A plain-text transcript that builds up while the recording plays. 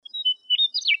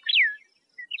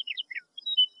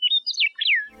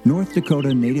North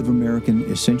Dakota Native American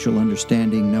Essential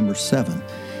Understanding number 7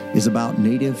 is about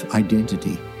Native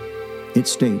identity. It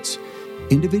states,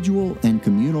 individual and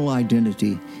communal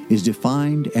identity is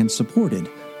defined and supported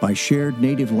by shared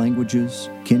Native languages,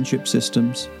 kinship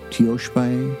systems,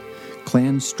 tioshpai,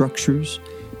 clan structures,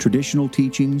 traditional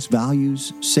teachings,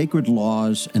 values, sacred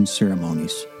laws, and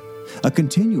ceremonies. A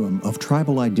continuum of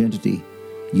tribal identity,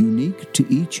 unique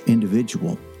to each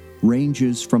individual,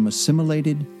 ranges from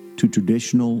assimilated to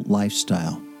traditional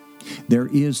lifestyle. There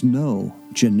is no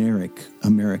generic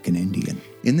American Indian.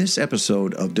 In this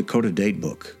episode of Dakota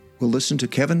Datebook, we'll listen to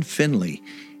Kevin Finley,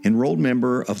 enrolled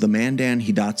member of the Mandan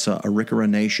Hidatsa Arikara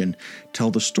Nation,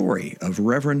 tell the story of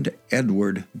Reverend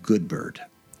Edward Goodbird.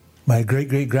 My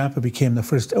great-great-grandpa became the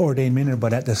first ordained minister,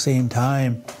 but at the same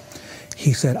time,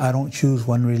 he said, I don't choose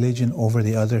one religion over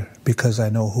the other because I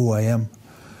know who I am,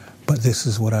 but this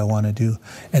is what I want to do.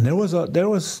 And there was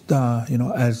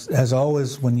as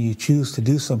always, when you choose to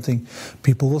do something,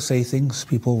 people will say things,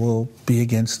 people will be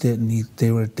against it, and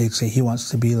they'd say he wants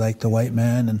to be like the white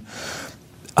man. And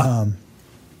I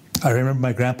remember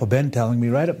my grandpa Ben telling me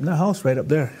right up in the house, right up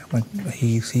there,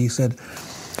 he said,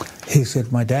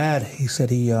 my dad, he said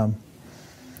he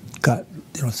got,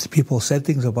 people said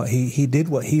things about, he did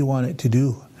what he wanted to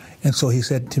do. And so he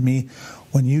said to me,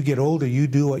 when you get older, you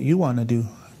do what you want to do.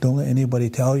 Don't let anybody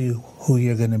tell you who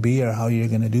you're going to be or how you're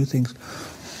going to do things.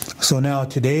 So now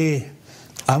today,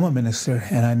 I'm a minister,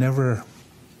 and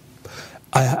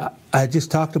I just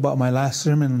talked about my last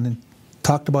sermon, and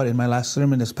talked about it in my last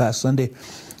sermon this past Sunday.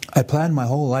 I planned my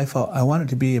whole life out. I wanted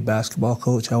to be a basketball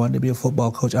coach. I wanted to be a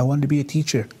football coach. I wanted to be a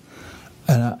teacher.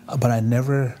 But I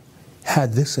never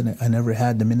had this in it. I never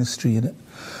had the ministry in it.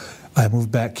 I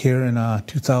moved back here in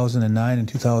 2009 and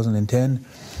 2010,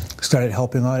 started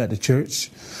helping out at the church.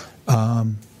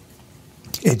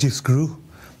 It just grew.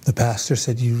 The pastor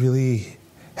said, you really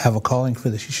have a calling for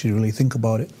this. You should really think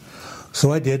about it.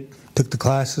 So I did, took the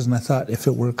classes, and I thought, if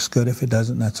it works, good. If it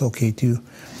doesn't, that's okay too.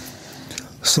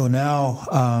 So now,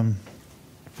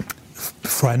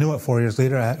 before I knew it, 4 years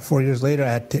later, I had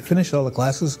to finish all the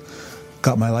classes,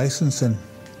 got my license, and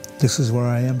this is where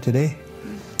I am today,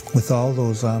 with all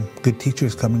those good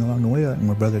teachers coming along the way, like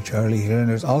my brother Charlie here. And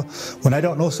when I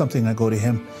don't know something, I go to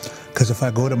him, because if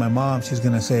I go to my mom, she's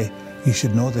going to say, you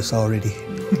should know this already.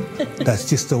 That's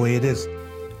just the way it is.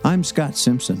 I'm Scott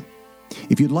Simpson.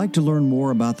 If you'd like to learn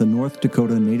more about the North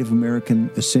Dakota Native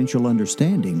American Essential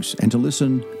Understandings and to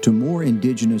listen to more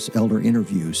Indigenous elder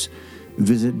interviews,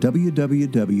 visit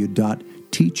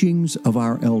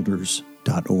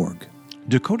www.teachingsofourElders.org.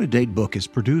 Dakota Datebook is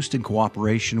produced in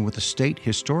cooperation with the State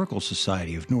Historical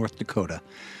Society of North Dakota.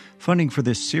 Funding for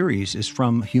this series is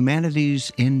from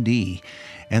Humanities ND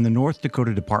and the North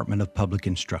Dakota Department of Public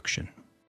Instruction.